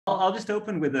I'll just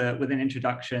open with an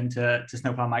introduction to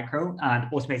Snowplow Micro and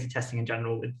automated testing in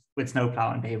general with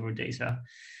Snowplow and behavioral data.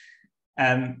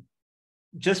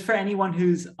 Just for anyone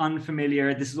who's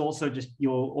unfamiliar, this is also just,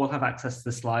 you'll all have access to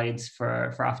the slides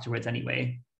for afterwards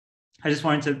anyway. I just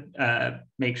wanted to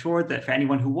make sure that for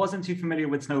anyone who wasn't too familiar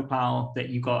with Snowplow, that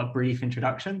you got a brief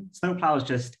introduction. Snowplow is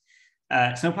just,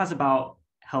 Snowplow's about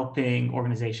helping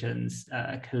organizations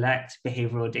collect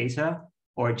behavioral data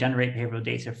or generate behavioral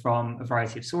data from a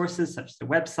variety of sources, such as the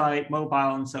website,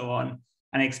 mobile, and so on,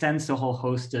 and it extends to a whole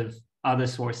host of other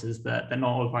sources that not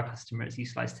all of our customers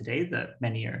utilize today, that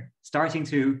many are starting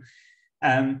to,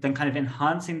 then kind of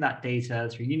enhancing that data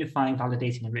through unifying,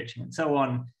 validating, enriching, and so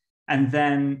on, and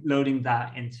then loading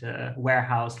that into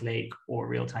warehouse, lake, or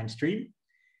real-time stream.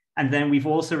 And then we've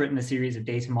also written a series of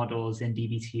data models in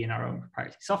dbt in our own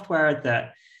proprietary software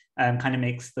that kind of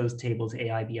makes those tables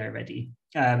AI, BI ready,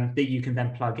 that you can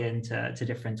then plug into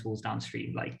different tools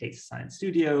downstream, like data science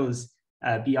studios,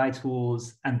 BI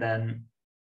tools, and then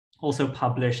also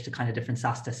publish to kind of different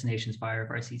SaaS destinations via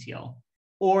our CTL.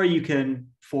 Or you can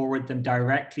forward them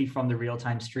directly from the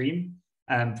real-time stream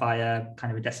via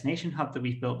kind of a destination hub that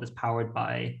we've built that's powered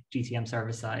by GTM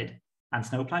server-side and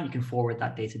Snowplow. You can forward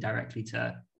that data directly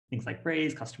to things like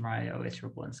Braze, Customer IO,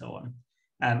 Iterable, and so on.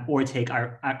 Or take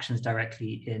our actions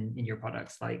directly in your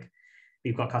products. Like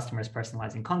we've got customers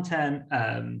personalizing content,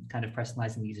 kind of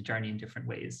personalizing the user journey in different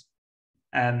ways.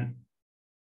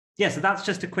 Yeah, so that's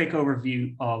just a quick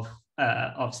overview of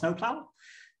Snowplow.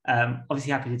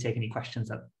 Obviously happy to take any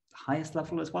questions at the highest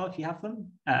level as well if you have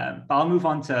them. But I'll move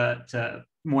on to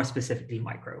more specifically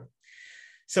micro.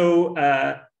 So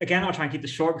again, I'll try and keep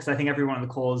this short because I think everyone on the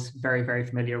call is very, very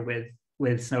familiar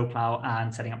with Snowplow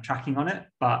and setting up tracking on it.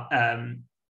 But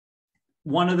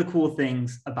one of the cool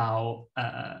things about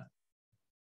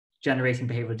generating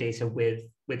behavioral data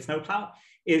with Snowplow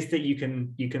is that you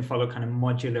can follow kind of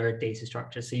modular data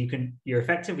structure. So you're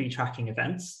effectively tracking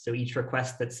events. So each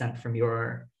request that's sent from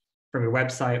your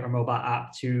website or mobile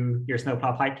app to your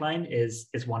Snowplow pipeline is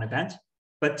one event.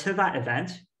 But to that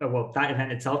event, well, that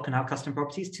event itself can have custom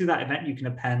properties. To that event, you can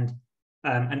append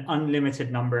an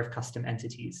unlimited number of custom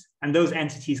entities. And those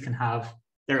entities can have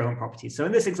their own properties. So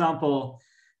in this example,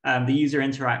 the user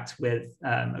interacts with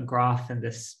a graph in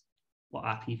this, what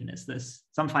app even is this?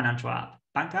 Some financial app,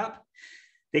 bank app.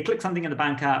 They click something in the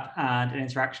bank app and an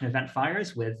interaction event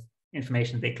fires with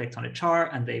information they clicked on a chart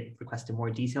and they requested more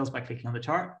details by clicking on the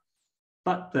chart.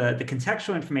 But the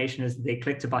contextual information is they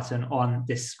clicked a button on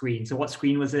this screen. So what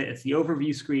screen was it? It's the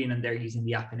overview screen and they're using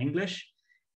the app in English.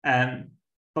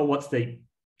 But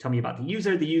tell me about the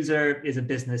user. The user is a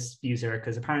business user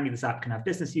because apparently this app can have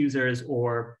business users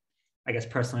or I guess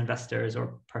personal investors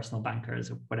or personal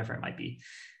bankers or whatever it might be.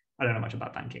 I don't know much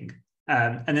about banking.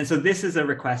 And then so this is a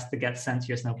request that gets sent to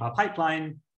your Snowplow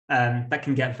pipeline that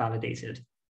can get validated.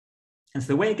 And so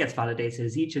the way it gets validated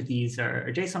is each of these are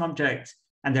a JSON object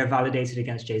and they're validated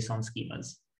against JSON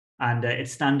schemas. And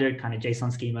it's standard kind of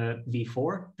JSON schema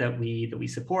v4 that we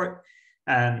support.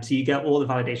 So you get all the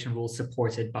validation rules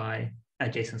supported by a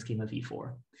JSON schema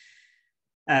v4.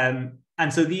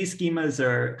 And so these schemas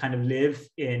are kind of live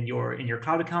in your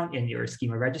cloud account, in your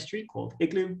schema registry called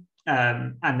Igloo.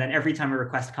 And then every time a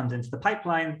request comes into the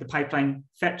pipeline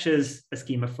fetches a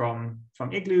schema from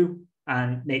Igloo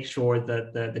and makes sure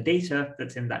that the data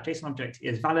that's in that JSON object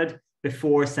is valid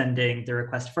before sending the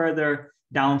request further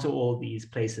down to all these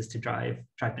places to drive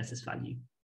business value.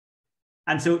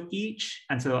 And so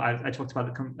I talked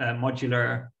about the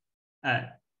modular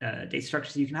data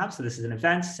structures you can have. So this is an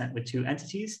event sent with two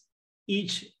entities.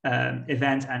 Each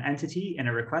event and entity in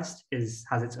a request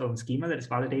has its own schema that it's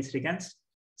validated against.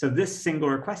 So this single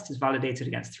request is validated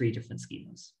against 3 different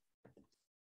schemas.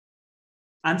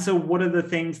 And so what are the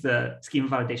things that schema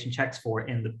validation checks for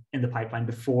in the pipeline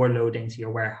before loading to your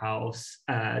warehouse,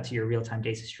 to your real-time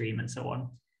data stream, and so on?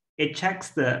 It checks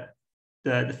that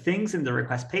the things in the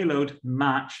request payload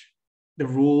match the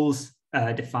rules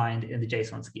defined in the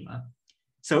JSON schema.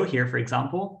 So here, for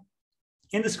example,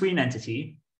 in the screen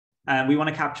entity, we want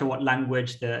to capture what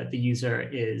language the user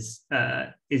is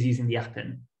using the app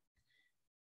in.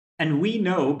 And we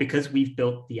know, because we've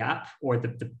built the app, or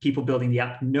the people building the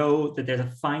app know that there's a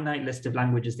finite list of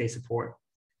languages they support.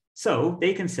 So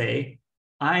they can say,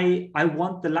 I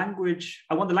want the language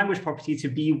property to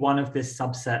be one of this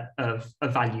subset of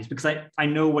values because I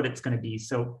know what it's going to be.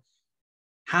 So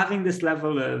having this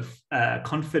level of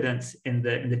confidence in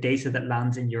the data that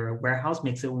lands in your warehouse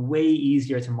makes it way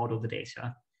easier to model the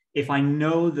data. If I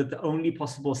know that the only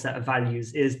possible set of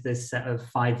values is this set of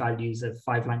 5 values of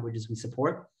 5 languages we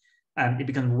support, it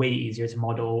becomes way easier to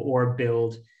model or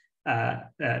build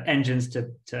engines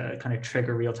to kind of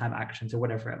trigger real-time actions or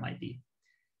whatever it might be.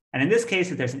 And in this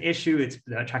case, if there's an issue,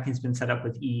 the tracking's been set up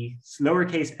with E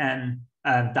lowercase n,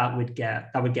 that would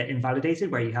get invalidated,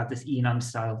 where you have this enum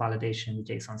style validation with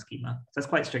JSON schema. So that's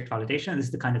quite strict validation. This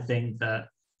is the kind of thing that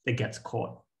gets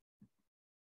caught.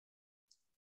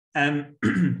 And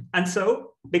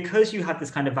so because you have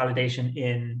this kind of validation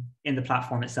in the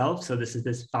platform itself, so this is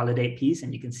this validate piece,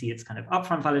 and you can see it's kind of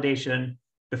upfront validation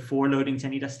before loading to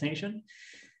any destination.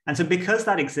 And so because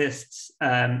that exists,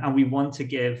 and we want to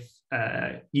give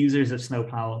users of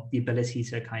Snowplow the ability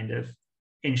to kind of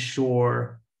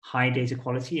ensure high data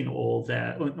quality in all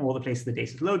the places the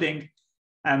data is loading,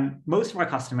 most of our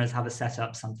customers have a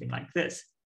setup something like this,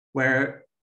 where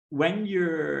when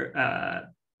you're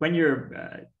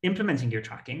implementing your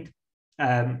tracking,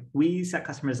 we set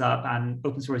customers up, and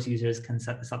open source users can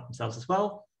set this up themselves as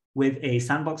well, with a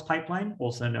sandbox pipeline,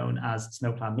 also known as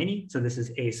Snowplow Mini. So this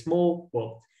is a small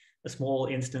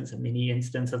instance, a mini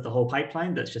instance of the whole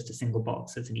pipeline that's just a single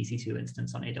box. It's an EC2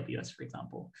 instance on AWS, for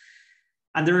example.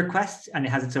 And the request, and it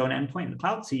has its own endpoint in the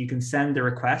cloud, so you can send the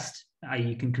request.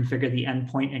 You can configure the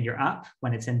endpoint in your app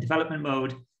when it's in development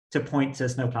mode to point to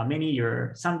Snowplow Mini,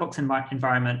 your sandbox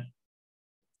environment.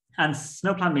 And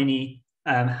Snowplow Mini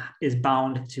is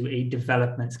bound to a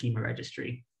development schema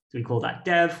registry. So we call that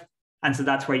dev. And so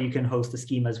that's where you can host the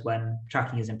schemas when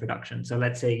tracking is in production. So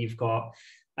let's say you've got,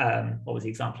 what was the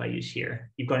example I used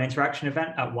here? You've got an interaction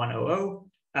event at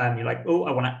 100. You're like, oh,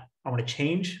 I want to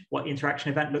change what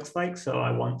interaction event looks like. So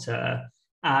I want to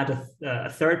add a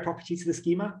third property to the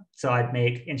schema. So I'd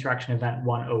make interaction event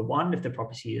 101 if the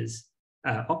property is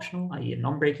optional, i.e. a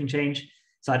non-breaking change.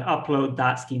 So I'd upload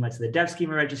that schema to the dev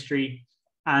schema registry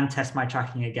and test my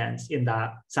tracking against in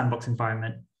that sandbox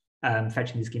environment,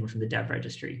 fetching the schema from the dev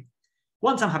registry.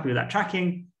 Once I'm happy with that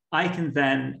tracking, I can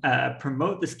then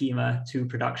promote the schema to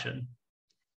production.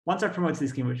 Once I promote the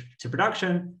schema to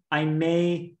production, I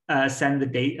may send the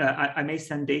data. I may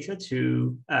send data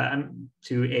to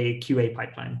a QA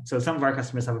pipeline. So some of our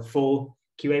customers have a full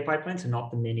QA pipeline, so not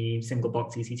the mini single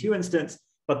box EC2 instance,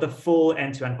 but the full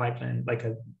end-to-end pipeline, like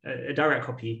a direct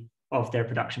copy of their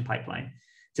production pipeline,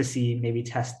 to see, maybe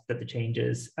test that the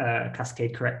changes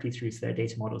cascade correctly through to their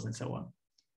data models and so on.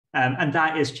 And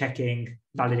that is checking,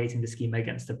 validating the schema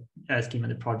against the schema in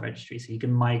the prod registry. So you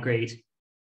can migrate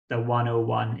the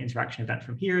 101 interaction event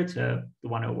from here to the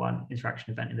 101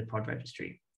 interaction event in the prod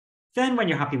registry. Then when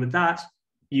you're happy with that,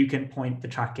 you can point the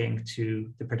tracking to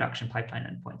the production pipeline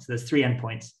endpoint. So there's 3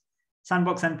 endpoints: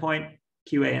 sandbox endpoint,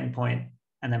 QA endpoint,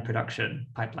 and then production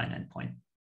pipeline endpoint.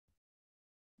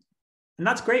 And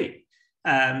that's great,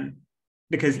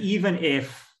 because even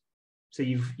if, so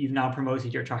you've now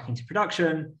promoted your tracking to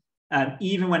production,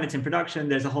 even when it's in production,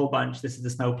 there's a whole bunch. This is the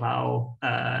Snowplow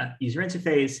user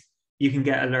interface. You can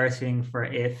get alerting for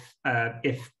if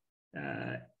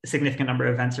a significant number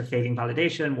of events are failing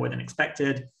validation more than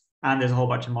expected, and there's a whole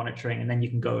bunch of monitoring. And then you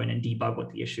can go in and debug what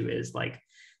the issue is, like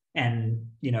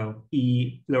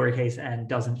E lowercase n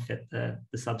doesn't fit the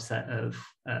subset of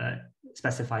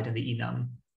specified in the enum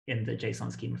in the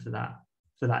JSON schema for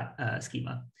that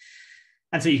schema.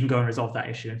 And so you can go and resolve that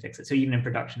issue and fix it. So even in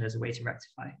production, there's a way to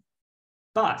rectify.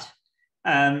 But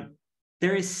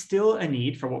there is still a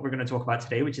need for what we're going to talk about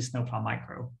today, which is Snowplow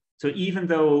Micro. So even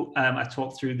though I've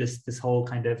talked through this whole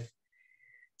kind of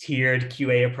tiered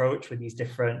QA approach with these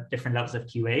different levels of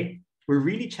QA, we're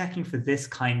really checking for this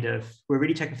kind of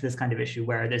issue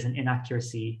where there's an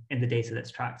inaccuracy in the data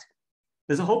that's tracked.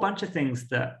 There's a whole bunch of things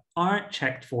that aren't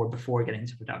checked for before getting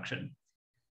to production.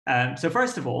 So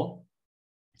first of all,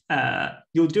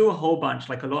 you'll do a whole bunch,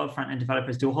 like a lot of front-end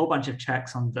developers do a whole bunch of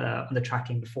checks on the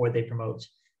tracking before they promote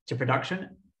to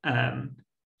production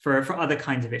for other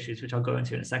kinds of issues, which I'll go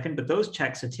into in a second. But those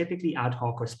checks are typically ad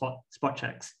hoc or spot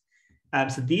checks.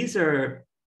 So these are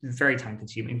very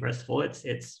time-consuming. First of all,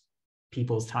 it's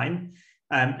people's time,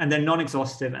 and they're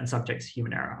non-exhaustive and subject to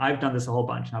human error. I've done this a whole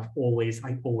bunch, and I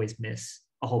always miss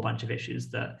a whole bunch of issues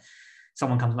that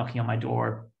someone comes knocking on my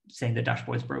door saying the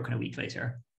dashboard's broken a week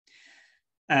later.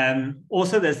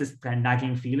 Also, there's this kind of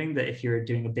nagging feeling that if you're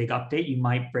doing a big update, you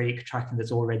might break tracking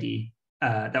that already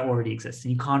exists,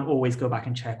 and you can't always go back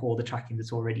and check all the tracking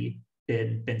that's already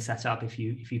been set up if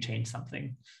you change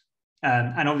something.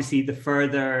 And obviously, the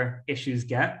further issues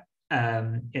get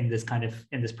in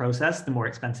this process, the more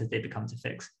expensive they become to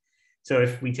fix. So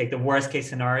if we take the worst case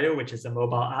scenario, which is a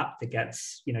mobile app that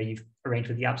gets, you've arranged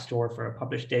with the App Store for a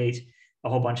publish date, a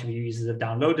whole bunch of your users have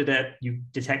downloaded it, you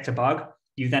detect a bug,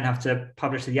 you then have to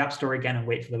publish to the App Store again and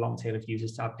wait for the long tail of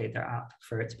users to update their app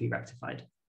for it to be rectified.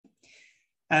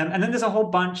 And then there's a whole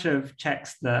bunch of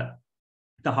checks that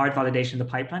the hard validation of the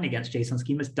pipeline against JSON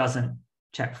schemas doesn't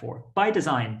check for by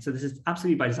design. So this is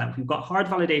absolutely by design. We've got hard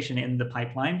validation in the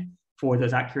pipeline for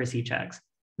those accuracy checks.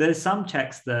 There's some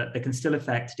checks that can still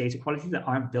affect data quality that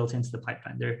aren't built into the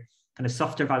pipeline. They're kind of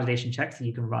softer validation checks that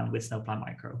you can run with Snowplow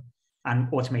Micro and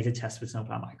automated tests with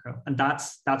Snowplow Micro. And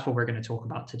that's what we're going to talk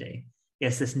about today.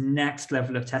 It's this next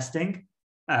level of testing.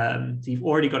 So you've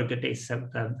already got a good data set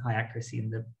with high accuracy in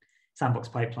the sandbox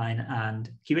pipeline and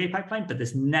QA pipeline, but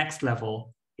this next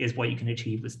level is what you can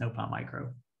achieve with Snowplow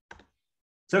Micro.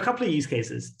 So a couple of use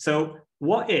cases. So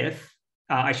what if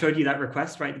I showed you that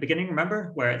request right at the beginning,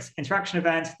 remember, where it's interaction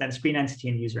event, then screen entity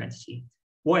and user entity.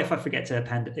 What if I forget to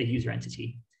append a user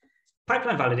entity?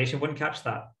 Pipeline validation wouldn't catch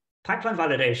that. Pipeline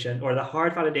validation, or the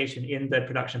hard validation in the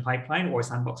production pipeline or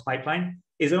sandbox pipeline,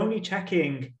 is only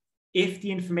checking if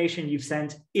the information you've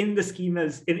sent in the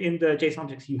schemas, in the JSON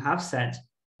objects you have sent,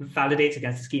 validates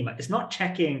against the schema. It's not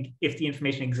checking if the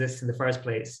information exists in the first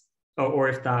place, or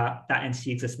if that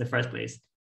entity exists in the first place.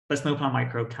 But Snowplow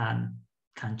Micro can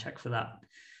check for that.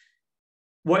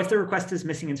 What if the request is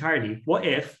missing entirely? What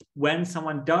if, when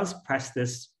someone does press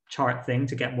this chart thing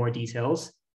to get more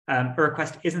details, a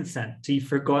request isn't sent, so you've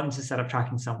forgotten to set up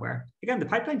tracking somewhere? Again, the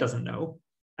pipeline doesn't know.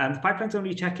 The pipeline's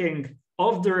only checking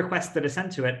of the requests that are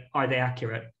sent to it, are they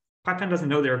accurate? Pipeline doesn't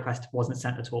know the request wasn't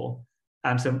sent at all.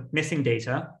 So missing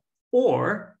data.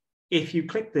 Or if you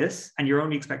click this and you're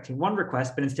only expecting one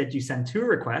request, but instead you send two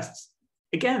requests,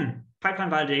 again,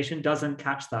 pipeline validation doesn't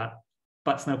catch that,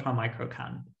 but Snowplow Micro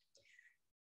can.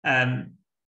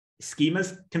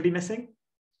 Schemas can be missing.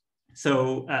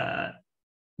 So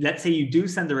let's say you do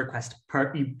send the request,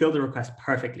 you build a request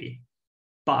perfectly,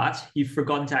 but you've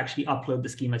forgotten to actually upload the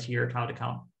schema to your cloud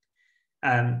account.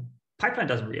 Pipeline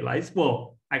doesn't realize,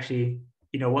 well, actually,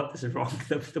 you know what, this is wrong.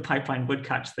 The pipeline would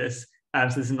catch this. So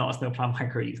this is not a Snowplow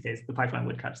Micro use case. The pipeline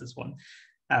would catch this one.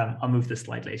 I'll move this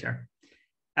slide later.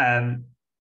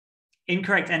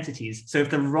 Incorrect entities. So if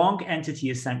the wrong entity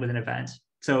is sent with an event,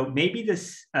 so maybe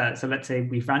this, so let's say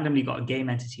we've randomly got a game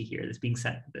entity here that's being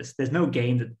sent with this. There's no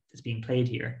game that's being played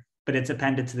here, but it's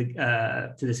appended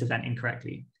to this event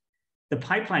incorrectly. The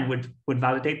pipeline would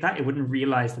validate that. It wouldn't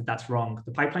realize that that's wrong.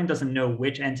 The pipeline doesn't know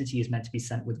which entity is meant to be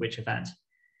sent with which event.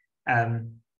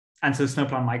 And so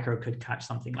Snowplow Micro could catch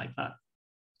something like that.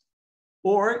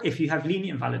 Or if you have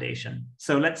lenient validation.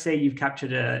 So let's say you've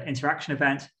captured an interaction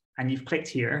event and you've clicked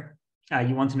here.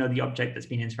 You want to know the object that's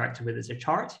been interacted with is a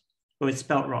chart. Well, it's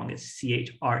spelled wrong. It's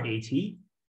CHRAT.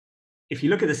 If you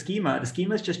look at the schema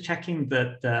is just checking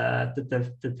that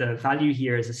the value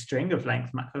here is a string of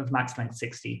max length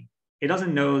 60. It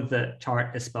doesn't know the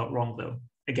chart is spelled wrong, though.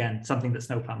 Again, something that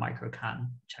Snowplow Micro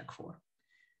can check for.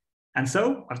 And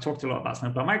so I've talked a lot about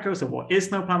Snowplow Micro. So what is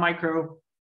Snowplow Micro?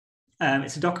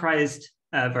 It's a Dockerized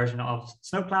version of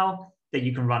Snowplow that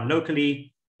you can run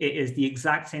locally. It is the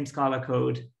exact same Scala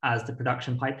code as the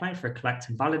production pipeline for collect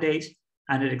and validate,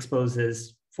 and it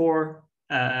exposes four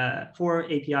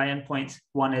API endpoints.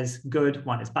 One is good,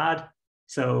 one is bad.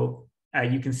 So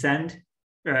you can send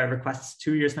requests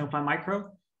to your Snowplow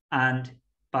Micro, and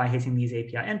by hitting these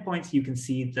API endpoints, you can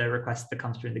see the request that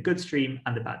comes through in the good stream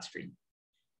and the bad stream.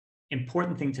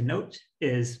 Important thing to note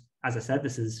is, as I said,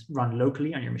 this is run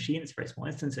locally on your machine. It's a very small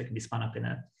instance, so it can be spun up in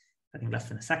I think less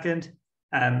than a second.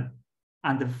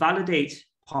 And the validate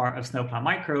part of Snowplow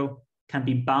Micro can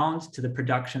be bound to the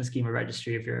production schema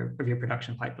registry of your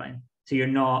production pipeline. So you're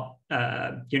not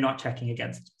checking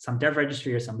against some dev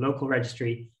registry or some local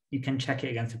registry. You can check it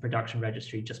against the production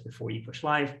registry just before you push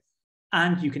live.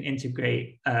 And you can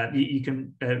integrate, you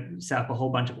can set up a whole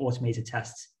bunch of automated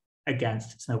tests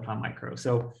against Snowplow Micro.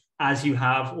 So as you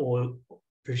have, or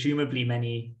presumably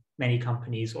many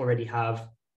companies already have,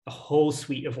 a whole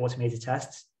suite of automated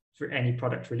tests for any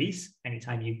product release.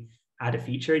 Anytime you add a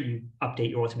feature, you update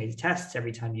your automated tests.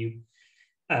 Every time you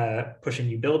push a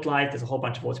new build live, there's a whole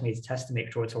bunch of automated tests to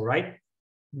make sure it's all right.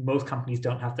 Most companies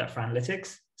don't have that for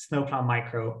analytics. Snowplow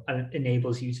Micro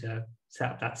enables you to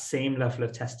set up that same level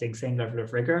of testing, same level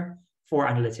of rigor for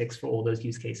analytics for all those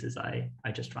use cases I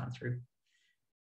just ran through.